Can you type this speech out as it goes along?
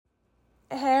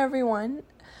Hey everyone.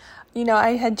 I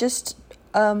had just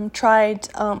tried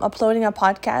uploading a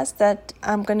podcast that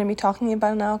I'm going to be talking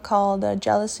about now called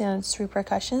Jealousy and Its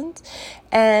Repercussions.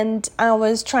 And I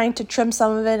was trying to trim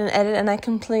some of it and edit, and I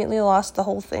completely lost the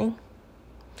whole thing.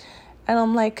 And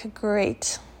I'm like,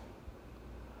 great.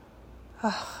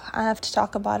 I have to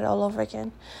talk about it all over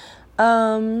again.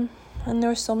 And there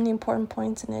were so many important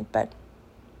points in it, but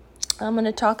I'm going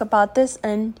to talk about this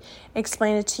and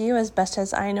explain it to you as best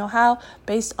as I know how,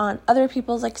 based on other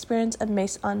people's experience and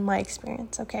based on my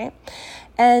experience, okay?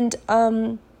 And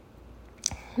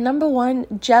number one,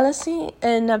 jealousy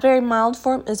in a very mild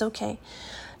form is okay.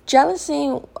 Jealousy,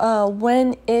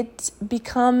 when it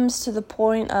becomes to the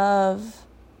point of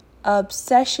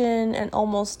obsession and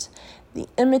almost the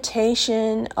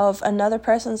imitation of another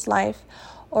person's life,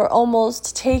 or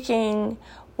almost taking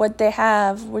what they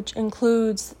have, which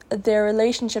includes their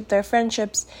relationship, their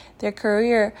friendships, their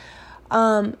career,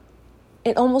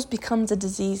 it almost becomes a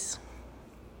disease,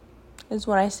 is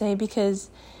what I say,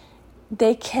 because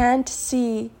they can't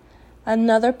see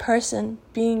another person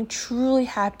being truly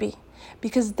happy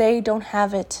because they don't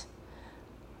have it.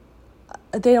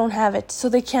 So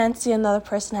they can't see another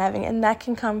person having it. And that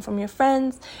can come from your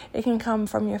friends, it can come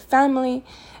from your family,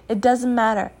 it doesn't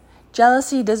matter.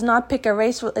 Jealousy does not pick a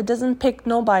race. It doesn't pick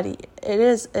nobody. It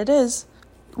is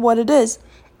what it is.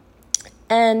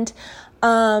 And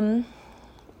the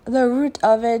root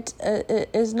of it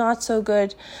is not so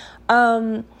good.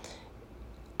 Often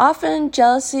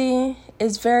jealousy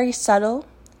is very subtle.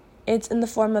 It's in the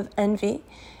form of envy.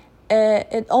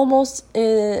 It's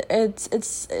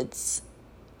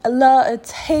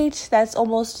hate that's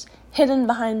almost hidden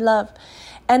behind love.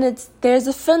 And there's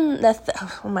a thin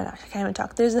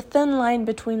line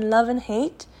between love and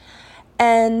hate,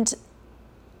 and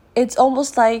it's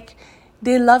almost like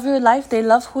they love your life, they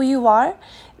love who you are,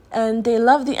 and they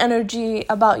love the energy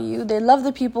about you, they love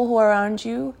the people who are around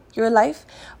you, your life,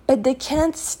 but they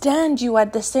can't stand you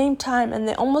at the same time, and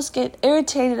they almost get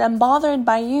irritated and bothered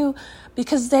by you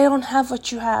because they don't have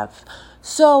what you have.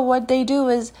 So what they do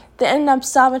is they end up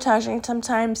sabotaging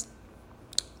sometimes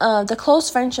the close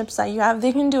friendships that you have.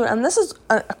 They can do it, and this is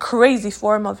a crazy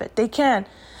form of it. They can,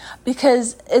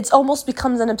 because it almost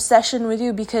becomes an obsession with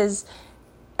you because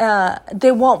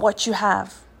they want what you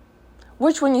have,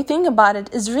 which when you think about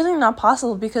it is really not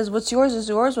possible, because what's yours is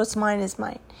yours, what's mine is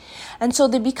mine. And so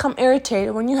they become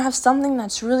irritated. When you have something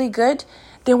that's really good,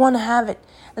 they want to have it,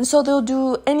 and so they'll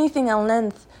do anything at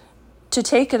length to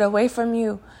take it away from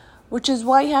you, which is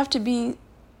why you have to be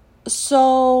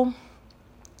so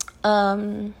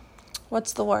you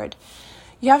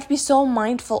have to be so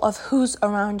mindful of who's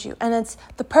around you. And it's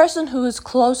the person who is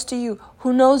close to you,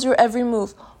 who knows your every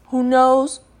move, who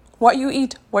knows what you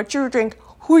eat, what you drink,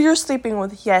 who you're sleeping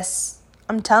with. Yes,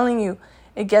 I'm telling you,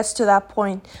 it gets to that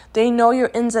point. They know your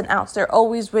ins and outs. They're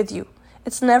always with you.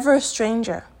 It's never a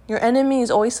stranger. Your enemy is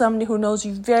always somebody who knows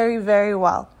you very, very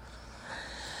well.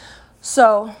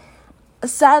 So,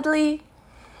 sadly,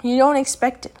 you don't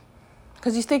expect it,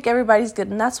 because you think everybody's good,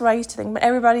 and that's what I used to think, but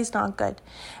everybody's not good.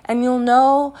 And you'll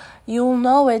know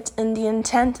it in the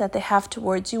intent that they have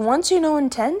towards you. Once you know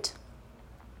intent,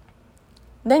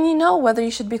 then you know whether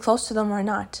you should be close to them or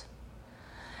not.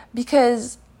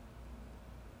 Because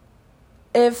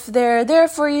if they're there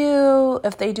for you,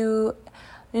 if they do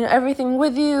everything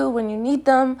with you when you need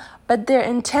them, but their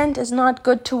intent is not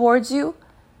good towards you,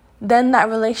 then that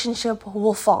relationship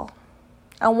will fall.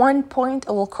 At one point,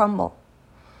 it will crumble,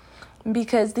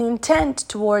 because the intent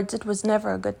towards it was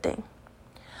never a good thing.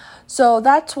 So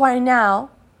that's why now,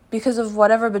 because of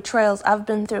whatever betrayals I've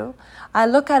been through, I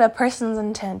look at a person's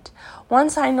intent.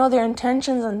 Once I know their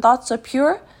intentions and thoughts are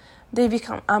pure,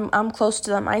 I'm close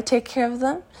to them. I take care of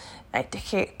them.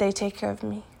 They take care of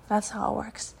me. That's how it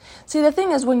works. See, the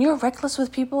thing is, when you're reckless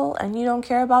with people and you don't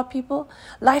care about people,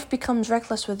 life becomes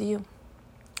reckless with you.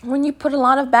 When you put a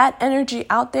lot of bad energy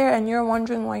out there and you're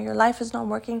wondering why your life is not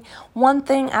working, one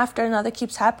thing after another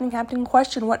keeps happening,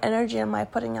 question, what energy am I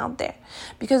putting out there?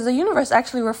 Because the universe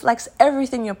actually reflects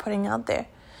everything you're putting out there.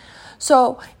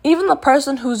 So even the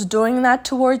person who's doing that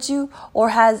towards you, or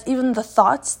has even the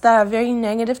thoughts that are very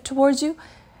negative towards you,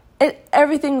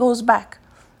 everything goes back.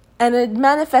 And it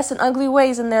manifests in ugly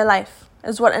ways in their life,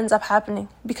 is what ends up happening.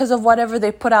 Because of whatever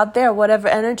they put out there, whatever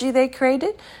energy they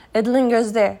created, it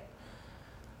lingers there.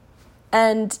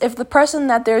 And if the person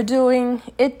that they're doing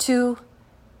it to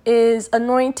is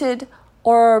anointed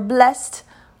or blessed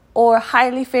or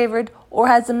highly favored or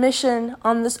has a mission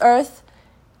on this earth,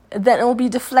 then it will be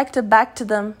deflected back to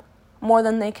them more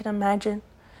than they can imagine,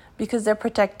 because they're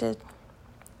protected.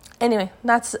 Anyway,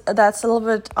 that's a little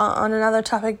bit on another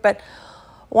topic, but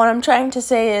what I'm trying to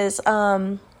say is,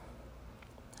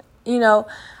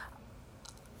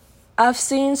 I've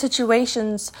seen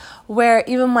situations where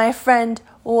even my friend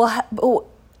will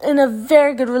in a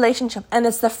very good relationship, and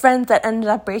it's the friend that ended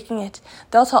up breaking it.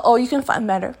 They'll tell, oh, you can find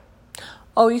better.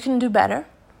 Oh, you can do better.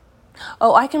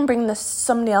 Oh, I can bring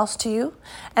somebody else to you.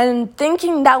 And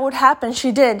thinking that would happen,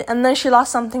 she did. And then she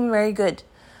lost something very good.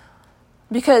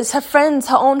 Because her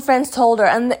own friends told her.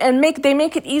 And they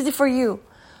make it easy for you.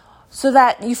 So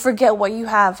that you forget what you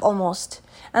have almost.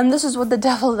 And this is what the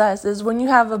devil does, is when you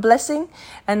have a blessing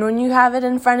and when you have it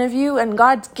in front of you and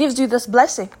God gives you this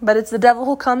blessing, but it's the devil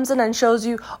who comes in and shows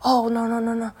you, oh,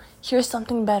 no, here's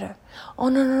something better. Oh,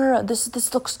 no,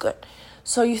 this looks good.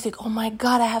 So you think, oh my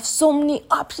God, I have so many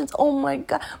options. Oh my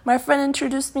God, my friend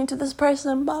introduced me to this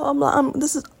person, blah, blah, blah.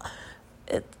 This is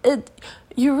it.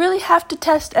 You really have to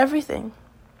test everything.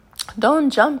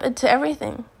 Don't jump into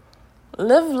everything.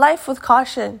 Live life with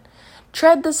caution.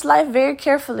 Tread this life very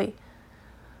carefully.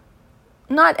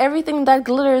 Not everything that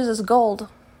glitters is gold.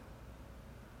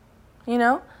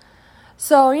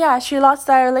 So yeah, she lost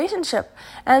that relationship.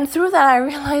 And through that, I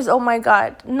realized, oh my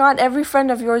God, not every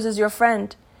friend of yours is your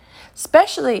friend.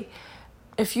 Especially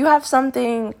if you have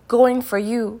something going for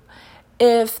you.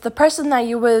 If the person that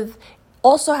you're with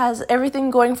also has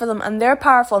everything going for them and they're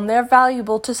powerful and they're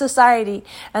valuable to society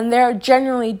and they're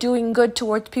generally doing good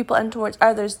towards people and towards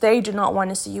others, they do not want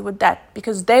to see you with that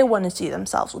because they want to see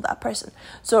themselves with that person.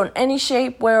 So in any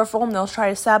shape, way, or form, they'll try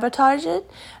to sabotage it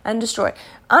and destroy it.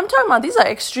 I'm talking about these are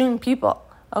extreme people,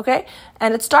 okay?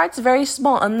 And it starts very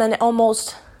small and then it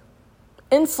almost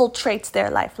infiltrates their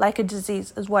life like a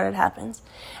disease is what it happens.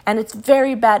 And it's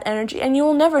very bad energy and you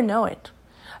will never know it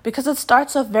because it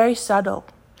starts off very subtle.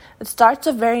 It starts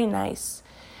off very nice.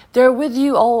 They're with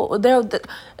you all.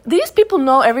 These people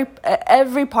know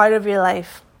every part of your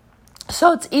life.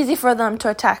 So it's easy for them to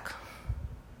attack.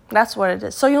 That's what it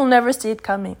is. So you'll never see it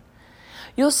coming.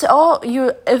 You'll say,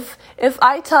 if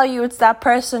I tell you it's that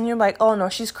person, you're like, oh no,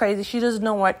 she's crazy. She doesn't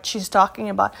know what she's talking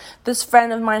about. This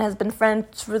friend of mine has been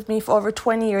friends with me for over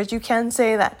 20 years. You can't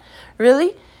say that.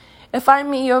 Really? If I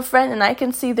meet your friend and I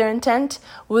can see their intent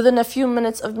within a few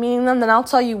minutes of meeting them, then I'll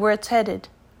tell you where it's headed.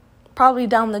 Probably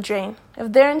down the drain.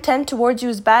 If their intent towards you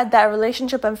is bad, that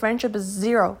relationship and friendship is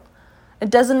zero. It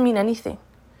doesn't mean anything.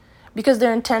 Because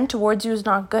their intent towards you is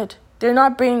not good. They're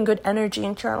not bringing good energy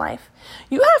into your life.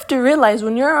 You have to realize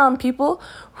when you're around people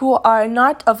who are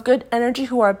not of good energy,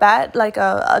 who are bad, like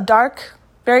a dark,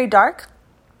 very dark,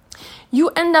 you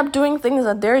end up doing things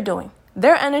that they're doing.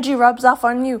 Their energy rubs off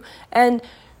on you. And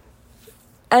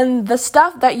the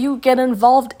stuff that you get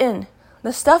involved in,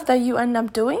 the stuff that you end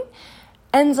up doing,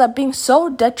 ends up being so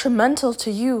detrimental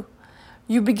to you.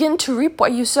 You begin to reap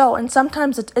what you sow, and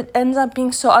sometimes it ends up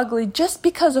being so ugly just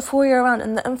because of who you're around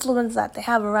and the influence that they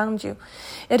have around you.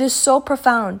 It is so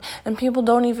profound, and people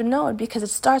don't even know it because it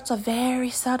starts off very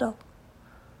subtle.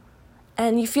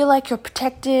 And you feel like you're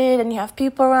protected, and you have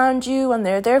people around you, and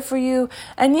they're there for you.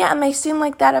 And yeah, it may seem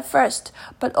like that at first,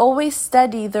 but always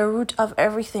study the root of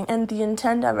everything and the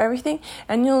intent of everything,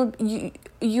 and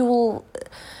you will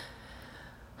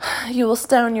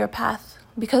stay on your path.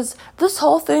 Because this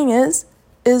whole thing is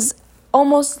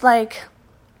almost like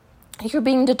you're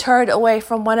being deterred away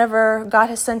from whatever God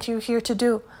has sent you here to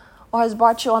do or has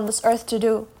brought you on this earth to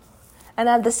do. And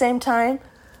at the same time,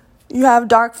 you have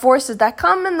dark forces that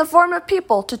come in the form of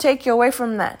people to take you away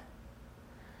from that.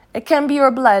 It can be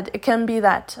your blood. It can be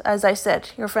that, as I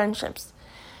said, your friendships.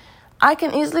 I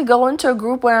can easily go into a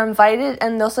group where I'm invited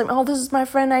and they'll say, oh, this is my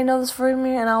friend. I know this for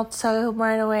me. And I'll tell them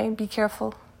right away, be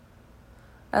careful.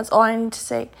 That's all I need to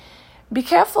say. Be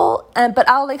careful, but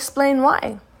I'll explain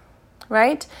why,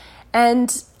 right?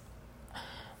 And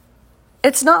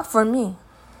it's not for me.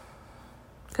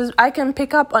 Because I can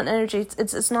pick up on energy.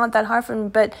 It's not that hard for me,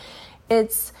 but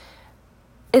it's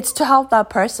to help that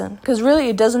person. Because really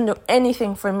it doesn't do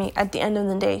anything for me at the end of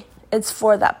the day. It's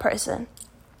for that person.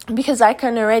 Because I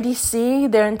can already see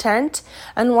their intent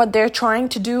and what they're trying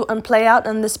to do and play out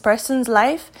in this person's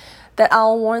life, that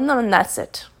I'll warn them and that's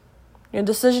it. Your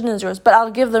decision is yours, but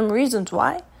I'll give them reasons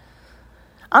why.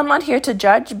 I'm not here to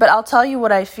judge, but I'll tell you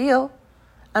what I feel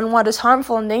and what is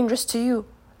harmful and dangerous to you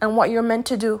and what you're meant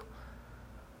to do.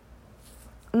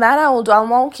 And that I will do. I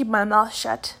won't keep my mouth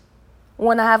shut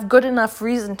when I have good enough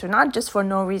reason to, not just for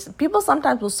no reason. People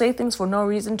sometimes will say things for no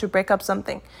reason to break up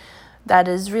something that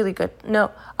is really good.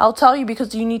 No, I'll tell you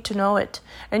because you need to know it.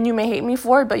 And you may hate me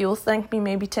for it, but you'll thank me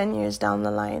maybe 10 years down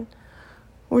the line.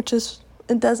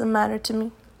 It doesn't matter to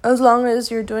me. As long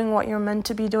as you're doing what you're meant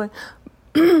to be doing.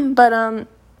 But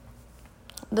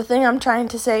the thing I'm trying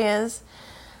to say is,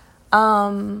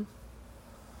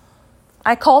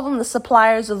 I call them the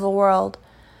suppliers of the world.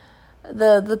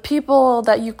 The people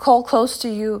that you call close to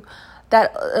you,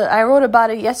 that I wrote about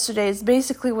it yesterday, is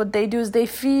basically what they do is they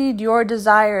feed your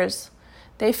desires.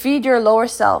 They feed your lower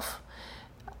self.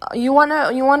 You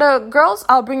wanna girls?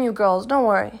 I'll bring you girls. Don't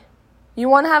worry. You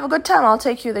want to have a good time? I'll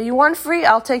take you there. You want free?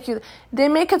 I'll take you there. They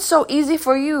make it so easy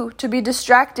for you to be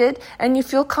distracted, and you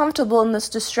feel comfortable in this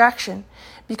distraction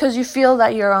because you feel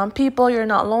that you're on people, you're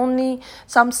not lonely.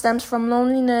 Some stems from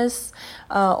loneliness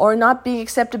or not being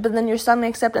accepted, but then you're suddenly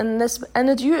accepted, and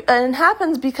it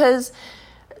happens because,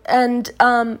 it's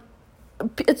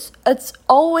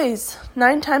always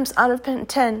 9 times out of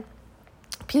 10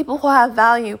 people who have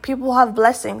value, people who have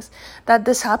blessings, that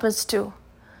this happens to.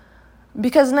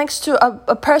 Because next to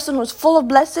a person who's full of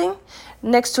blessing,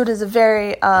 next to it is is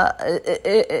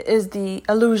the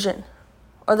illusion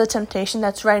or the temptation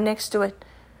that's right next to it.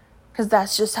 Because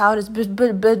that's just how it is.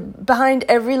 But behind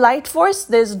every light force,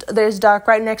 there's dark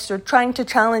right next to it, trying to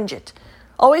challenge it.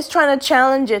 Always trying to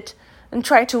challenge it and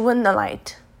try to win the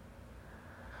light.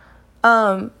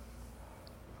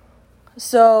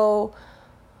 So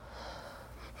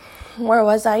where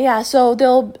was I? Yeah, so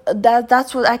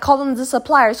that's what I call them, the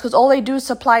suppliers, because all they do is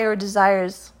supply your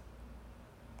desires.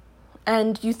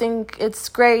 And you think it's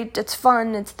great, it's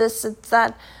fun, it's this, it's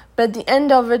that, but the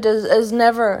end of it is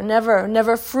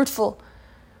never fruitful.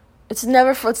 It's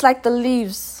never it's like the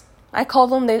leaves. I call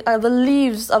them the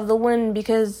leaves of the wind,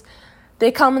 because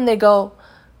they come and they go.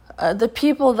 The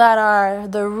people that are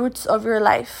the roots of your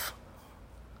life,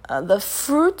 the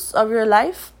fruits of your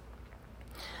life,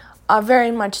 are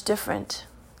very much different.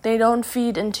 They don't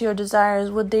feed into your desires.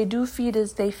 What they do feed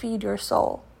is they feed your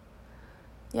soul.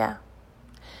 Yeah.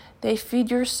 They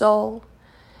feed your soul.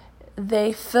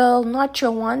 They fill not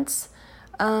your wants.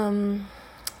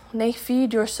 They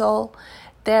feed your soul.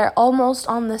 They're almost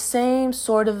on the same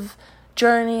sort of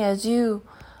journey as you,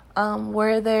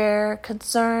 where their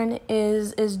concern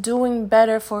is doing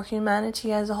better for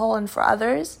humanity as a whole and for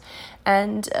others,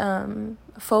 and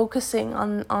focusing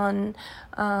on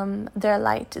their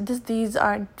light. These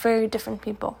are very different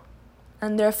people,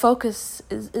 and their focus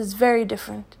is very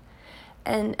different,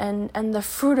 and the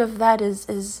fruit of that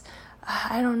is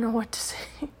I don't know what to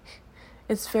say.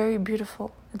 It's very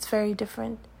beautiful. It's very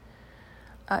different.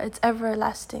 It's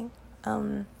everlasting.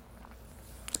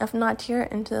 If not here,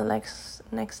 into the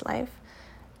next life,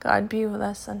 God be with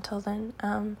us until then.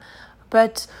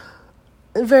 But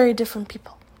very different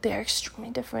people. They are extremely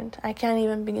different. I can't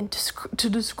even begin to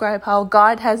describe how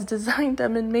God has designed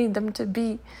them and made them to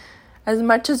be. As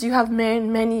much as you have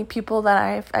many people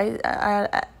that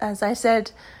I as I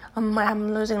said,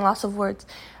 I'm losing lots of words.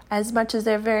 As much as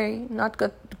they're very not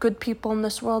good people in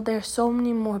this world, there are so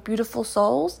many more beautiful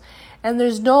souls, and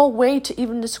there's no way to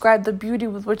even describe the beauty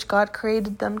with which God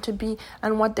created them to be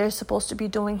and what they're supposed to be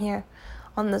doing here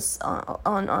on this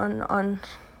on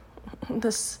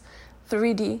this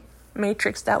 3D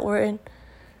matrix that we're in,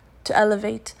 to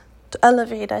elevate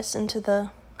us into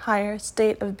the higher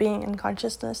state of being and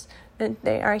consciousness.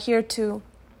 They are here to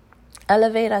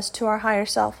elevate us to our higher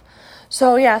self.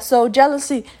 So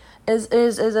jealousy is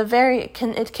a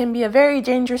it can be a very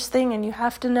dangerous thing, and you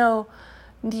have to know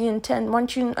the intent.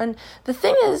 And the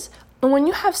thing is, when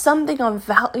you have something of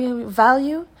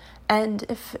value, and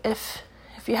if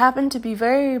you happen to be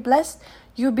very blessed,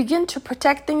 you begin to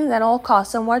protect things at all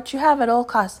costs, and what you have at all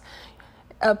costs.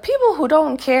 People who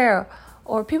don't care,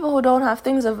 or people who don't have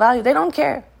things of value, they don't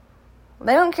care.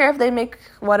 They don't care if they make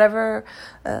whatever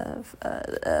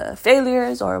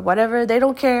failures or whatever. They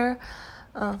don't care.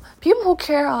 People who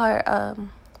care are,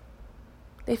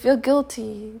 they feel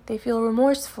guilty. They feel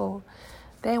remorseful.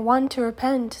 They want to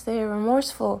repent. They are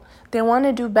remorseful. They want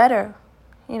to do better.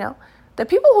 The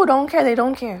people who don't care, they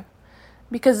don't care.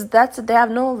 Because they have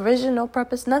no vision, no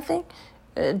purpose, nothing.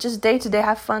 Just day to day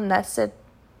have fun. That's it.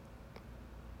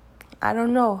 I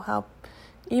don't know how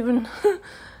even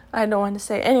I don't want to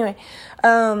say. Anyway,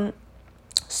 the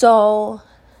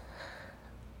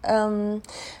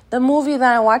movie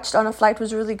that I watched on a flight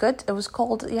was really good. It was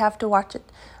called, you have to watch it,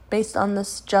 based on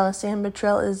this jealousy and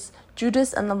betrayal, is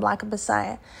Judas and the Black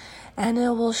Messiah. And it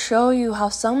will show you how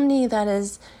somebody that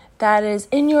is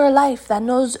in your life, that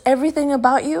knows everything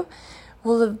about you,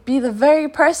 will be the very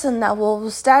person that will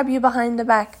stab you behind the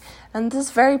back. And this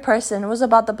very person, it was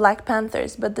about the Black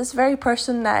Panthers, but this very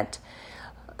person that,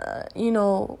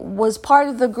 was part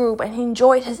of the group, and he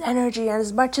enjoyed his energy, and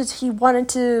as much as he wanted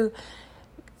to,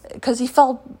 because he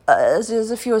felt as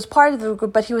if he was part of the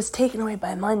group, but he was taken away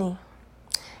by money.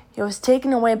 He was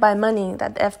taken away by money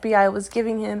that the FBI was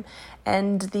giving him,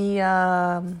 and the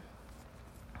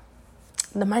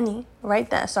money, right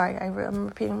there. Sorry, I'm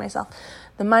repeating myself.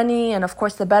 the money, and of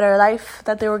course the better life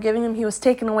that they were giving him, he was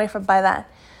taken away by that.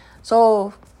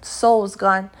 So soul was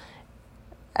gone.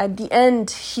 At the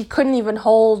end, he couldn't even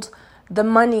hold the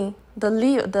money,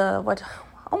 what?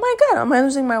 Oh my God, am I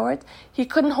losing my words? He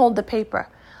couldn't hold the paper,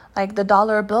 like the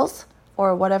dollar bills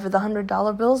or whatever, the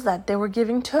 $100 bills that they were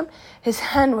giving to him. His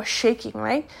hand was shaking,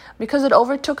 right? Because it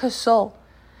overtook his soul.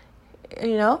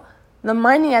 The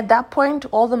money at that point,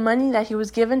 all the money that he was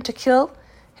given to kill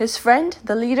his friend,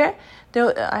 the leader,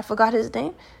 I forgot his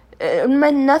name, it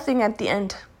meant nothing at the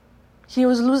end. He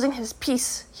was losing his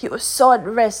peace. He was so at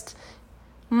rest.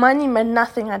 Money meant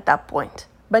nothing at that point.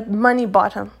 But money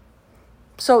bought him.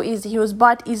 So easy. He was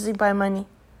bought easily by money.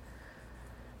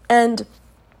 And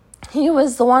he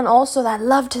was the one also that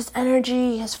loved his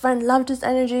energy. His friend loved his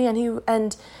energy,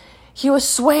 and he was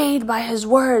swayed by his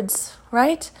words,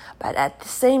 right? But at the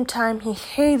same time, he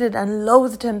hated and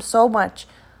loathed him so much.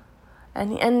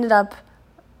 And he ended up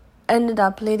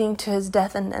leading to his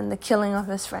death and the killing of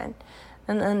his friend.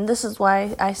 And this is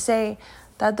why I say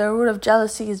that the root of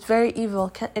jealousy is very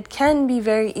evil. It can be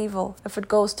very evil if it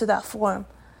goes to that form.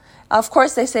 Of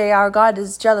course, they say our God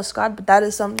is jealous God, but that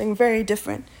is something very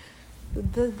different.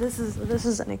 This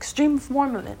is an extreme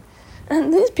form of it.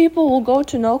 And these people will go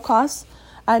to no cost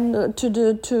and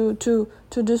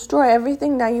to destroy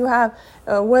everything that you have,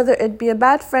 whether it be a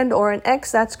bad friend or an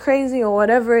ex that's crazy or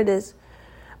whatever it is.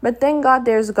 But thank God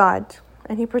there's God,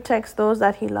 and He protects those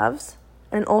that He loves.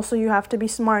 And also you have to be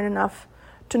smart enough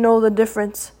to know the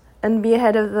difference and be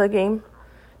ahead of the game,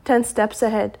 10 steps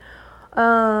ahead.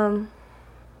 But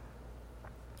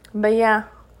yeah,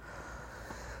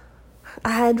 I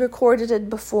had recorded it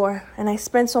before, and I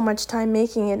spent so much time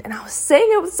making it, and I was saying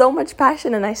it with so much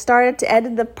passion, and I started to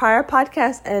edit the prior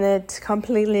podcast, and it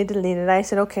completely deleted. I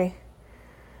said, okay,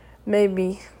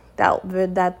 maybe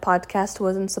that podcast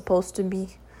wasn't supposed to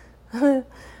be.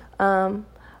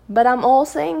 But I'm all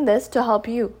saying this to help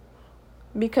you,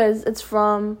 because it's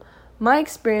from my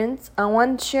experience. I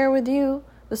want to share with you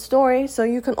the story so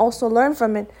you can also learn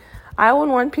from it. I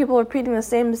wouldn't want people repeating the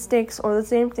same mistakes or the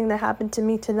same thing that happened to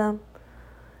me to them.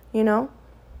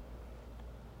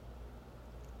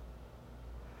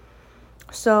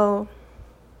 So,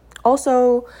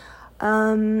 also,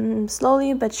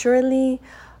 slowly but surely,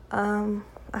 I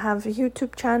have a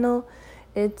YouTube channel.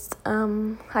 It's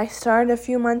I started a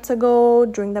few months ago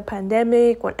during the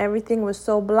pandemic when everything was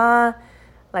so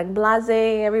like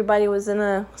blasé. Everybody was in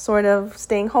a sort of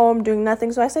staying home, doing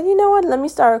nothing. So I said, you know what? Let me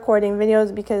start recording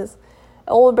videos because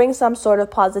it will bring some sort of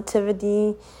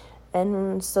positivity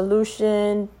and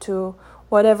solution to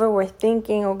whatever we're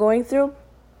thinking or going through.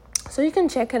 So you can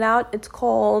check it out. It's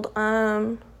called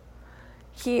The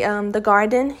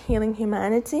Garden, Healing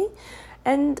Humanity.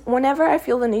 And whenever I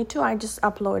feel the need to, I just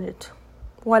upload it,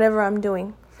 whatever I'm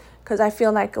doing, because I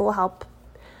feel like it will help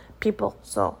people.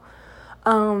 So,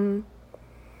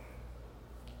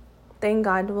 thank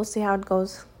God. We'll see how it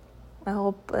goes. I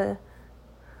hope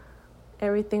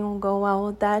everything will go well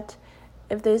with that.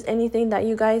 If there's anything that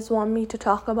you guys want me to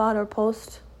talk about or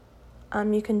post,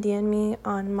 you can DM me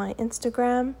on my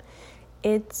Instagram.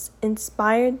 It's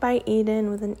Inspired by Eden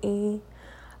with an E.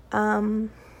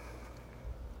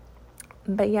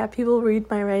 But yeah, people read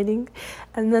my writing,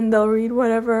 and then they'll read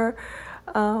whatever,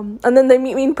 and then they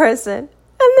meet me in person, and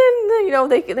then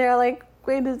they're like,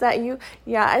 wait, is that you?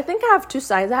 Yeah, I think I have two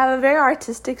sides. I have a very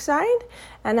artistic side,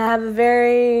 and I have a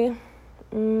very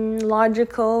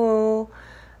logical,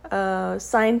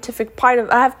 scientific part of.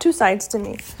 I have two sides to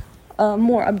me,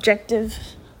 more objective,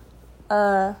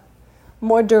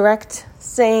 more direct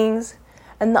sayings,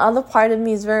 and the other part of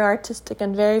me is very artistic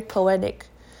and very poetic.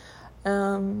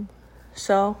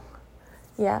 So,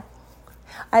 yeah,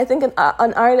 I think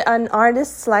an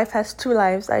artist's life has two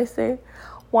lives, I say.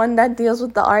 One that deals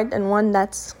with the art, and one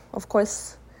that's, of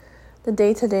course, the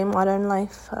day-to-day modern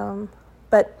life.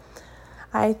 But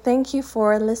I thank you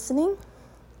for listening,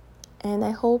 and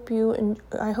I hope you're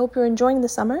enjoying the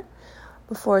summer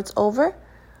before it's over.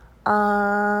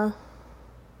 And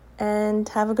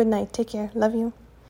have a good night. Take care. Love you.